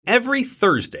every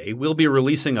Thursday, we'll be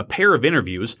releasing a pair of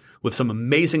interviews with some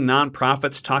amazing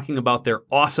nonprofits talking about their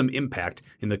awesome impact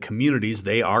in the communities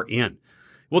they are in.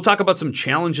 We'll talk about some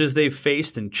challenges they've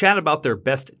faced and chat about their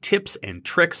best tips and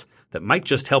tricks that might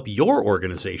just help your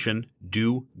organization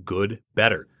do good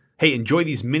better. Hey, enjoy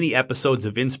these mini episodes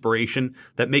of inspiration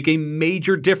that make a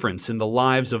major difference in the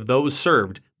lives of those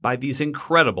served by these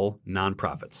incredible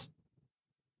nonprofits.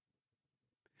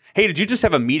 Hey, did you just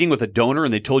have a meeting with a donor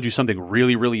and they told you something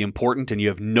really, really important and you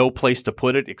have no place to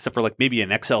put it except for like maybe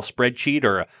an Excel spreadsheet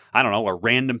or, a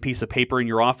random piece of paper in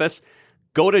your office?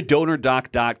 Go to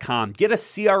DonorDoc.com. Get a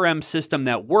CRM system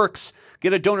that works.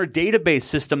 Get a donor database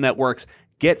system that works.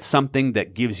 Get something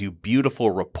that gives you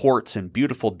beautiful reports and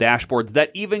beautiful dashboards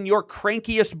that even your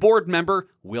crankiest board member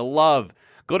will love.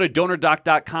 Go to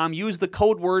DonorDoc.com. Use the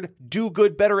code word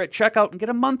DoGoodBetter at checkout and get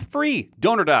a month free.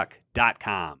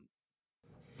 DonorDoc.com.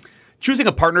 Choosing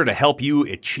a partner to help you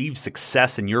achieve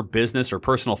success in your business or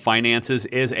personal finances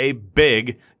is a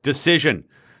big decision.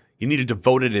 You need a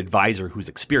devoted advisor who's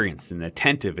experienced and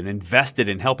attentive and invested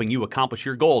in helping you accomplish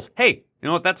your goals. Hey, you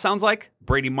know what that sounds like?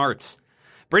 Brady Martz.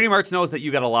 Brady Martz knows that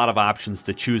you got a lot of options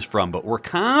to choose from, but we're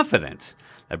confident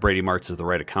that Brady Martz is the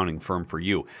right accounting firm for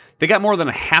you. They got more than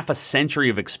a half a century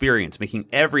of experience making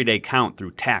every day count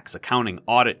through tax, accounting,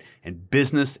 audit, and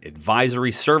business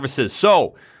advisory services.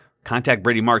 So, contact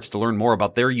Brady Martz to learn more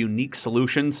about their unique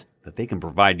solutions that they can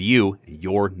provide you and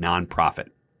your nonprofit.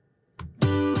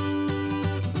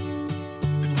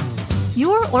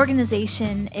 Your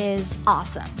organization is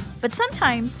awesome, but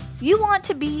sometimes you want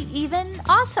to be even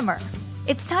awesomer.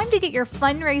 It's time to get your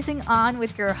fundraising on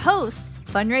with your host,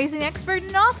 fundraising expert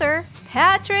and author,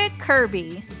 Patrick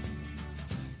Kirby.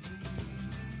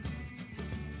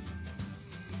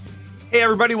 Hey,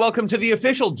 everybody. Welcome to the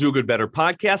official Do Good Better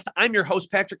podcast. I'm your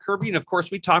host, Patrick Kirby. And of course,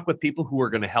 we talk with people who are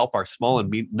going to help our small,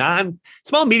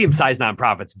 medium-sized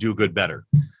nonprofits do good better.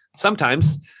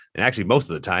 Sometimes, and actually most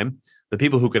of the time, the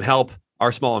people who can help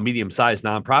our small and medium-sized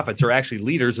nonprofits are actually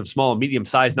leaders of small and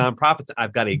medium-sized nonprofits.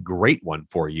 I've got a great one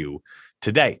for you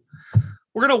today.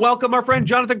 We're going to welcome our friend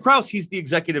Jonathan Kraus. He's the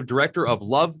executive director of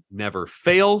Love Never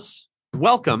Fails.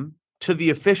 Welcome to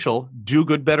the official Do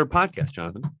Good Better podcast,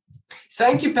 Jonathan.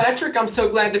 Thank you, Patrick. I'm so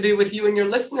glad to be with you and your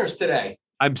listeners today.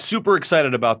 I'm super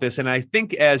excited about this. And I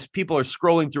think as people are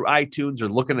scrolling through iTunes or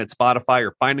looking at Spotify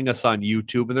or finding us on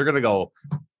YouTube, and they're going to go,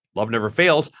 Love Never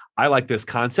Fails. I like this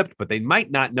concept, but they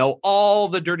might not know all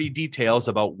the dirty details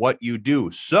about what you do.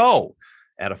 So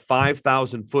at a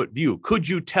 5,000-foot view, could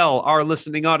you tell our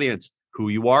listening audience who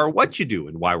you are, what you do,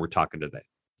 and why we're talking today?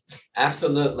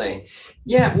 Absolutely.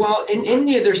 Yeah, well, in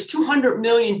India, there's 200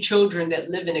 million children that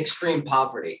live in extreme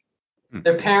poverty.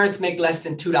 Their parents make less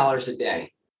than $2 a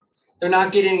day. They're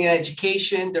not getting an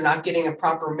education. They're not getting a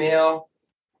proper meal.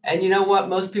 And you know what?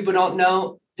 Most people don't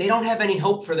know. They don't have any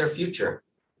hope for their future.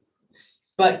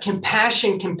 But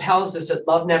compassion compels us at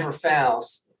Love Never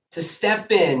Fails to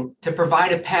step in, to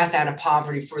provide a path out of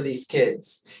poverty for these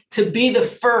kids, to be the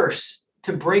first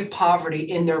to break poverty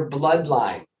in their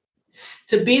bloodline,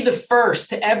 to be the first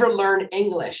to ever learn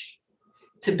English,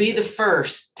 to be the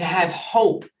first to have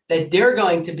hope that they're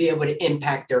going to be able to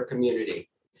impact their community.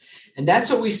 And that's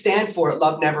what we stand for at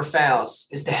Love Never Fails,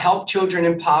 is to help children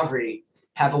in poverty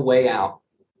have a way out.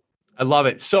 I love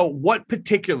it. So what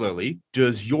particularly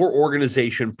does your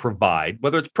organization provide,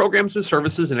 whether it's programs or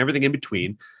services and everything in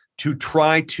between, to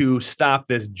try to stop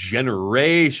this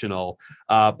generational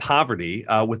poverty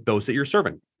with those that you're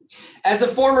serving? As a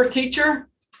former teacher,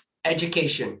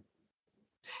 education.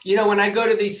 You know, when I go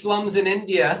to these slums in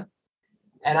India,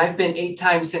 and I've been 8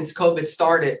 times since COVID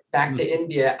started back to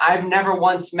India, I've never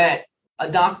once met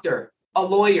a doctor, a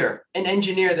lawyer, an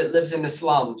engineer that lives in the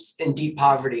slums in deep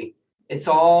poverty. It's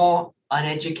all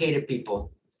uneducated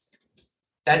people.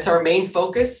 That's our main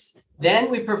focus. Then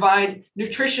we provide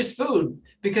nutritious food,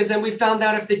 because then we found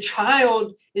out if the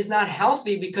child is not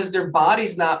healthy because their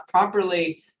body's not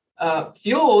properly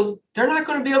fueled, they're not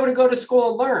going to be able to go to school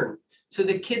and learn. So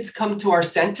the kids come to our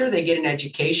center, they get an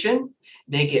education,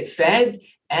 they get fed,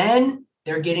 and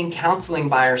they're getting counseling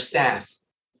by our staff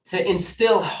to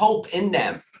instill hope in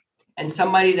them. And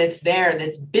somebody that's there,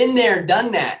 that's been there,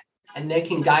 done that, and they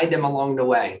can guide them along the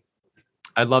way.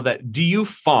 I love that. Do you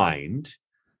find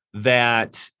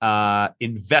that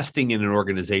investing in an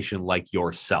organization like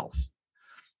yourself,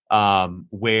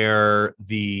 where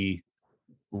the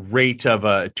rate of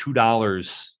 $2,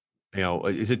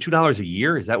 is it $2 a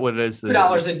year? Is that what it is?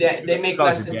 $2 a day. They make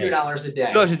less than $2 a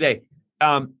day. $2 a day.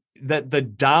 That the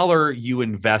dollar you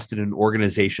invest in an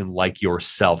organization like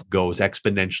yourself goes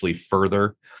exponentially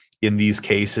further in these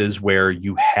cases where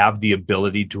you have the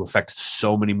ability to affect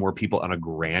so many more people on a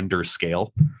grander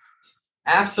scale?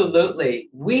 Absolutely.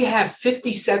 We have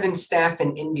 57 staff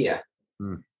in India.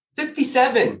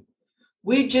 57.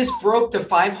 We just broke the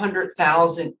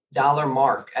 $500,000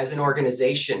 mark as an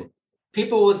organization.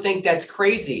 People will think that's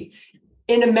crazy.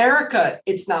 In America,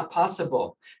 it's not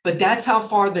possible, but that's how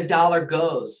far the dollar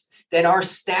goes, that our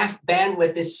staff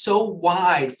bandwidth is so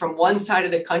wide from one side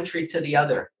of the country to the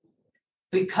other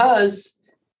because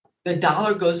the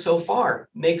dollar goes so far,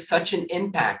 makes such an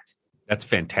impact. That's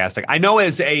fantastic. I know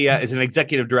as an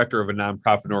executive director of a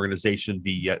nonprofit organization,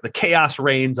 the chaos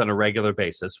reigns on a regular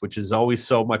basis, which is always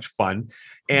so much fun,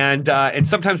 and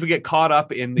sometimes we get caught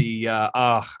up in the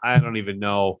I don't even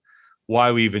know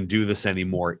why we even do this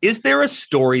anymore. Is there a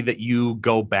story that you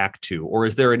go back to, or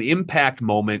is there an impact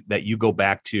moment that you go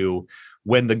back to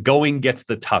when the going gets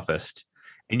the toughest,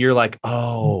 and you're like,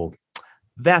 oh,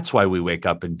 that's why we wake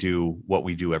up and do what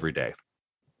we do every day?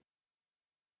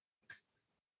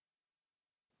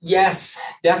 Yes,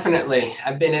 definitely.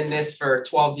 I've been in this for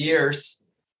 12 years.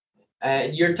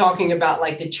 You're talking about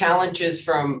like the challenges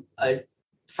from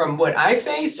what I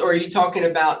face, or are you talking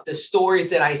about the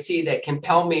stories that I see that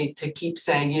compel me to keep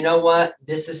saying, you know what,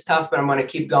 this is tough, but I'm going to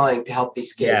keep going to help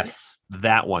these kids? Yes,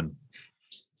 that one.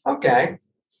 Okay.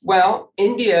 Well,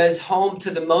 India is home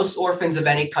to the most orphans of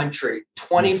any country,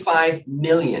 25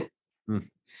 million.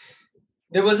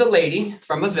 There was a lady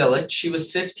from a village. She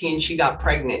was 15. She got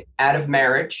pregnant out of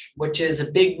marriage, which is a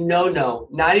big no-no,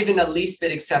 not even the least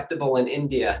bit acceptable in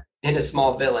India in a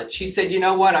small village. She said, you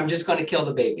know what? I'm just going to kill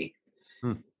the baby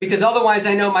because otherwise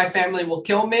I know my family will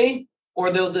kill me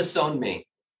or they'll disown me,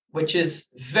 which is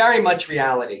very much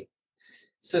reality.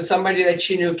 So somebody that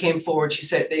she knew came forward.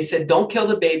 They said, don't kill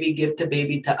the baby, give the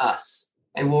baby to us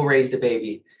and we'll raise the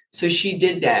baby. So she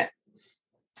did that.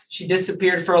 She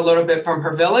disappeared for a little bit from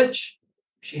her village.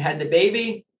 She had the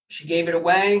baby. She gave it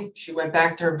away. She went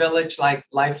back to her village like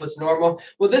life was normal.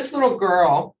 Well, this little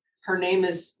girl, her name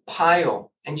is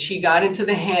Payal, and she got into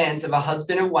the hands of a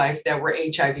husband and wife that were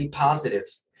HIV positive.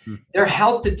 Their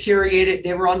health deteriorated.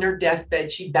 They were on their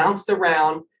deathbed. She bounced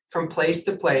around from place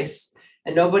to place,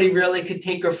 and nobody really could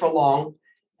take her for long.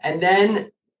 And then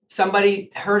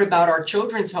somebody heard about our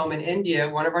children's home in India,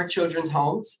 one of our children's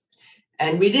homes,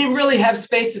 and we didn't really have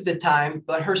space at the time,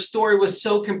 but her story was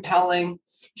so compelling.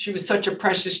 She was such a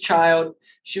precious child.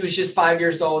 She was just 5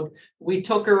 years old. We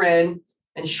took her in,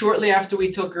 and shortly after we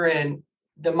took her in,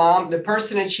 the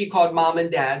person that she called mom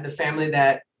and dad, the family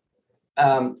that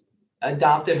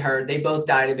adopted her, they both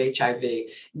died of HIV.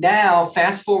 Now,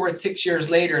 fast forward 6 years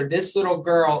later, this little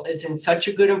girl is in such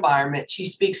a good environment. She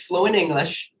speaks fluent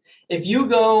English. If you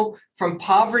go from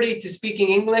poverty to speaking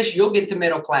English, you'll get to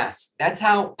middle class. That's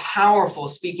how powerful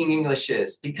speaking English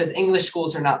is, because English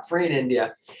schools are not free in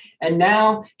India. And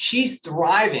now she's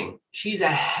thriving. She's a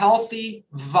healthy,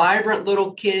 vibrant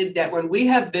little kid that when we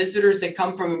have visitors that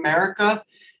come from America,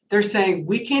 they're saying,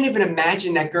 we can't even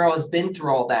imagine that girl has been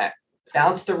through all that.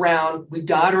 Bounced around. We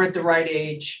got her at the right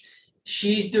age.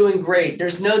 She's doing great.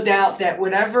 There's no doubt that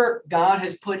whatever God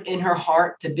has put in her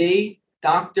heart to be,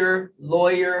 doctor,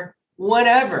 lawyer,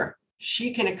 whatever,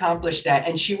 she can accomplish that.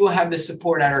 And she will have the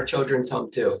support at our children's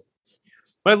home too.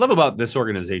 What I love about this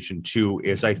organization too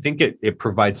is I think it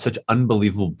provides such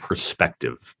unbelievable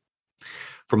perspective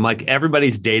from like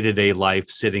everybody's day-to-day life.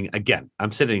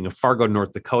 I'm sitting in Fargo,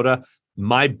 North Dakota.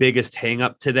 My biggest hang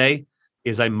up today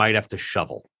is I might have to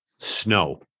shovel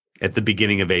snow at the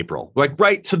beginning of April. Like,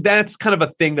 right. So that's kind of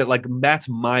a thing that like, that's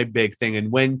my big thing.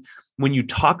 And when you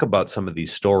talk about some of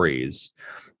these stories,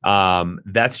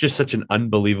 that's just such an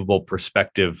unbelievable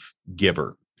perspective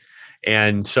giver.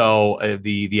 And so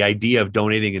the idea of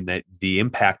donating and that the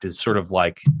impact is sort of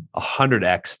like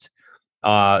 100x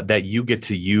that you get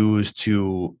to use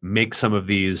to make some of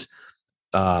these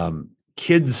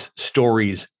kids'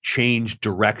 stories change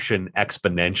direction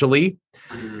exponentially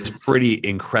is pretty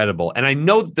incredible. And I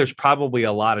know that there's probably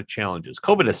a lot of challenges.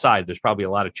 COVID aside, there's probably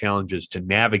a lot of challenges to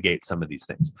navigate some of these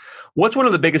things. What's one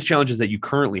of the biggest challenges that you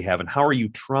currently have, and how are you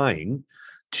trying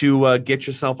to get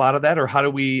yourself out of that? Or how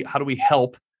do we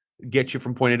help get you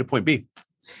from point A to point B?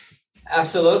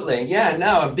 Absolutely. Yeah,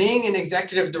 no, being an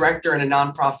executive director in a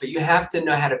nonprofit, you have to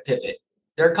know how to pivot.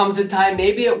 There comes a time,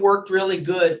 maybe it worked really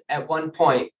good at one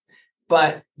point,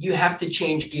 but you have to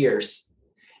change gears.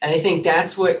 And I think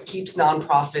that's what keeps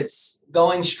nonprofits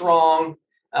going strong,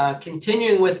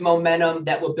 continuing with momentum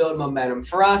that will build momentum.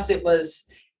 For us, it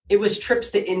was trips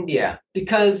to India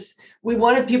because we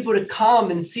wanted people to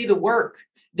come and see the work.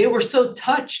 They were so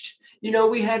touched. You know,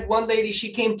 we had one lady,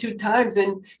 she came 2 times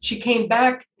and she came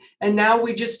back, and now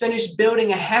we just finished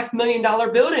building a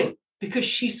 $500,000 building because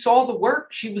she saw the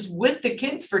work. She was with the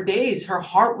kids for days. Her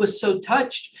heart was so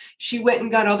touched. She went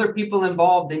and got other people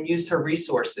involved and used her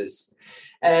resources.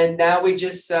 And now we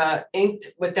just inked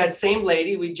with that same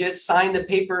lady. We just signed the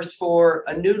papers for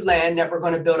a new land that we're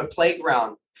going to build a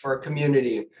playground for a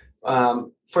community,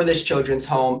 for this children's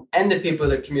home and the people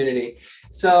of the community.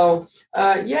 So,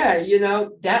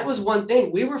 that was one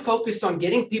thing. We were focused on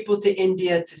getting people to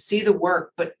India to see the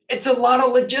work, but it's a lot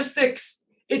of logistics.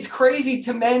 It's crazy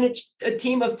to manage a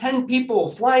team of 10 people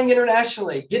flying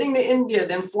internationally, getting to India,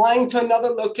 then flying to another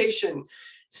location,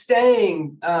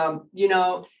 staying,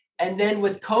 and then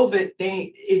with COVID,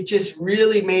 it just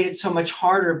really made it so much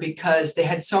harder because they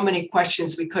had so many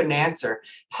questions we couldn't answer.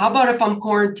 How about if I'm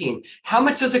quarantined? How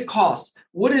much does it cost?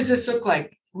 What does this look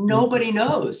like? Nobody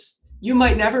knows. You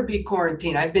might never be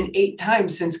quarantined. I've been 8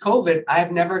 times since COVID.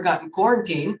 I've never gotten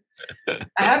quarantined. I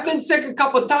have been sick a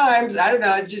couple of times. I don't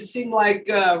know. It just seemed like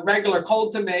a regular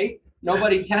cold to me.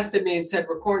 Nobody tested me and said,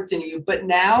 we're quarantining you. But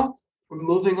now we're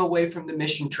moving away from the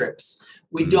mission trips.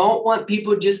 We don't want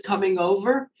people just coming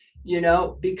over,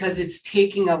 because it's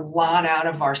taking a lot out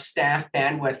of our staff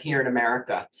bandwidth here in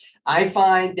America. I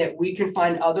find that we can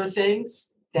find other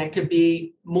things that could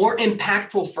be more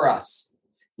impactful for us.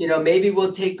 Maybe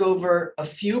we'll take over a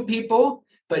few people,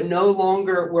 but no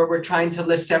longer where we're trying to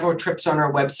list several trips on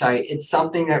our website. It's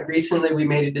something that recently we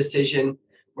made a decision.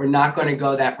 We're not going to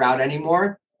go that route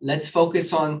anymore. Let's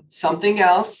focus on something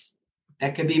else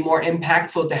that could be more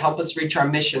impactful to help us reach our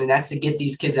mission, and that's to get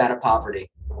these kids out of poverty.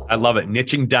 I love it.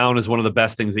 Niching down is one of the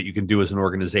best things that you can do as an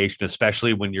organization,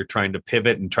 especially when you're trying to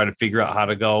pivot and try to figure out how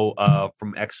to go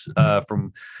from X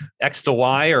to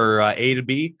Y or A to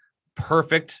B.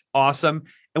 Perfect. Awesome.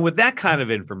 And with that kind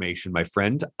of information, my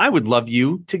friend, I would love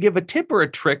you to give a tip or a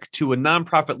trick to a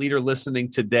nonprofit leader listening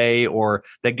today, or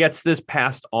that gets this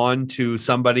passed on to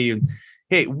somebody. And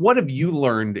hey, what have you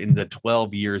learned in the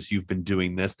 12 years you've been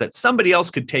doing this that somebody else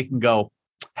could take and go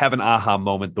have an aha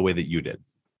moment the way that you did?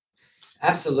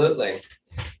 Absolutely.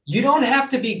 You don't have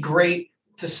to be great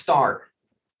to start,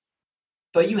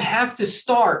 but you have to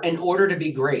start in order to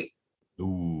be great.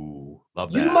 Ooh,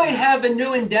 love that. You might have a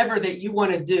new endeavor that you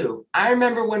want to do. I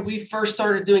remember when we first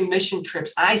started doing mission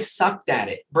trips, I sucked at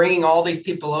it, bringing all these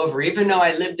people over. Even though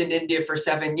I lived in India for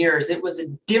 7 years, it was a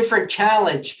different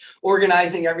challenge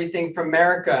organizing everything from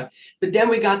America. But then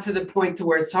we got to the point to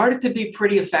where it started to be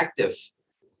pretty effective.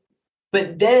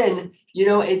 But then,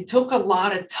 it took a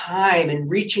lot of time and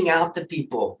reaching out to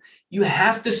people. You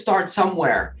have to start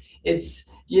somewhere. It's,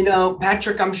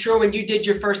 Patrick, I'm sure when you did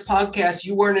your first podcast,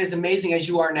 you weren't as amazing as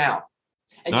you are now.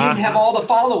 And you didn't have all the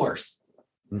followers.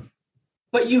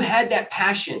 But you had that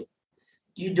passion.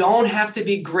 You don't have to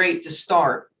be great to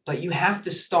start, but you have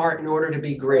to start in order to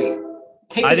be great.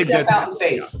 Take a step out in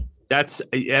faith. That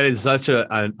is such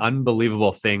an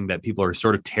unbelievable thing that people are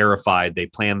sort of terrified. They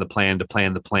plan the plan to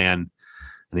plan the plan,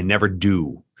 and they never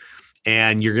do.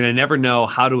 And you're going to never know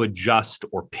how to adjust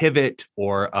or pivot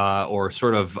or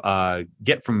sort of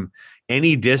get from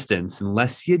any distance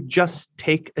unless you just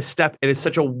take a step. It is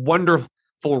such a wonderful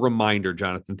reminder,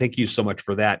 Jonathan. Thank you so much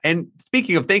for that. And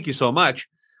speaking of thank you so much,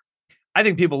 I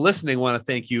think people listening want to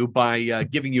thank you by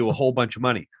giving you a whole bunch of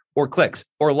money or clicks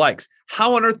or likes.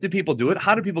 How on earth do people do it?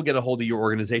 How do people get a hold of your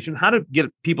organization? How do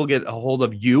people get a hold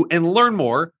of you and learn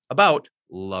more about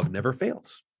Love Never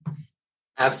Fails?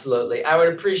 Absolutely. I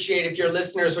would appreciate if your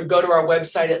listeners would go to our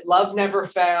website at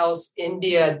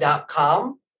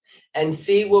loveneverfailsindia.com and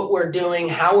see what we're doing,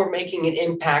 how we're making an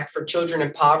impact for children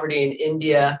in poverty in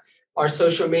India. Our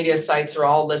social media sites are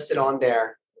all listed on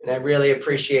there. And I really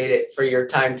appreciate it for your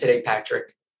time today,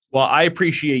 Patrick. Well, I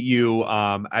appreciate you.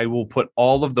 I will put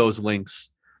all of those links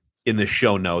in the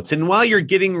show notes. And while you're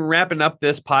wrapping up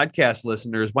this podcast,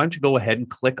 listeners, why don't you go ahead and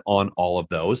click on all of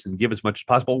those and give as much as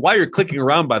possible. While you're clicking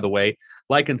around, by the way,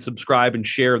 like and subscribe and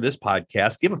share this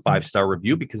podcast. Give a 5-star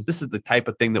review, because this is the type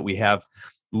of thing that we have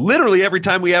literally every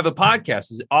time we have a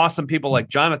podcast. Is awesome people like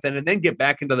Jonathan. And then get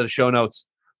back into the show notes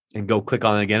and go click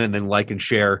on it again, and then like and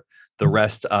share the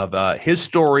rest of his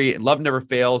story. Love Never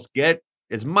Fails. Get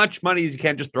as much money as you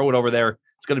can. Just throw it over there.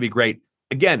 It's going to be great.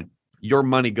 Again, your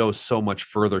money goes so much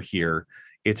further here.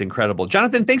 It's incredible.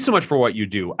 Jonathan, thanks so much for what you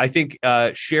do. I think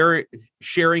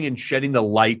sharing and shedding the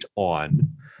light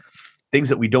on things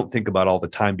that we don't think about all the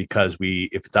time, because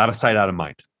if it's out of sight, out of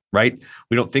mind, right?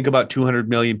 We don't think about 200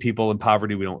 million people in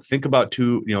poverty. We don't think about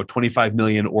 25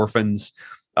 million orphans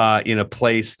in a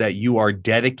place that you are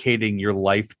dedicating your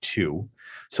life to.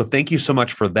 So thank you so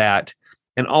much for that.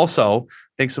 And also,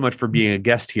 thanks so much for being a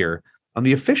guest here on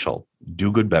the official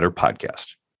Do Good Better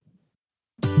podcast.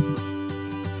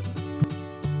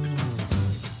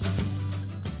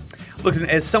 Look,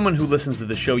 as someone who listens to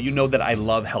the show, you know that I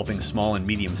love helping small and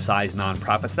medium-sized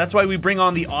nonprofits. That's why we bring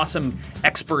on the awesome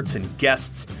experts and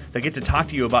guests that get to talk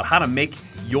to you about how to make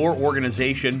your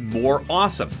organization more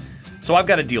awesome. So I've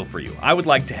got a deal for you. I would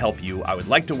like to help you. I would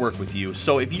like to work with you.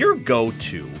 So if you go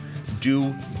to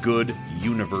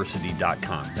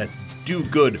dogooduniversity.com, that's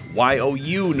dogood,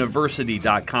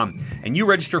 YOUniversity.com, and you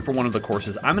register for one of the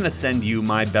courses, I'm going to send you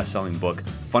my best-selling book,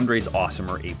 Fundraise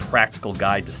Awesomer, a practical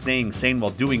guide to staying sane while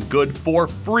doing good for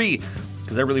free,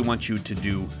 because I really want you to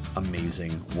do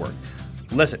amazing work.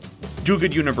 Listen,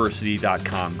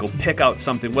 dogooduniversity.com. Go pick out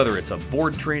something, whether it's a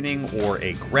board training or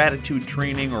a gratitude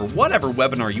training or whatever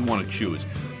webinar you want to choose.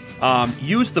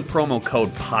 Use the promo code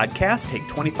podcast. Take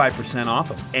 25%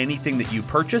 off of anything that you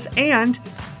purchase, and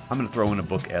I'm going to throw in a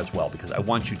book as well because I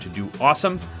want you to do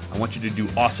awesome. I want you to do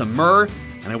awesomer,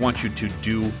 and I want you to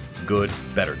do good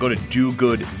better. Go to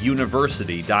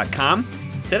dogooduniversity.com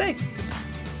today.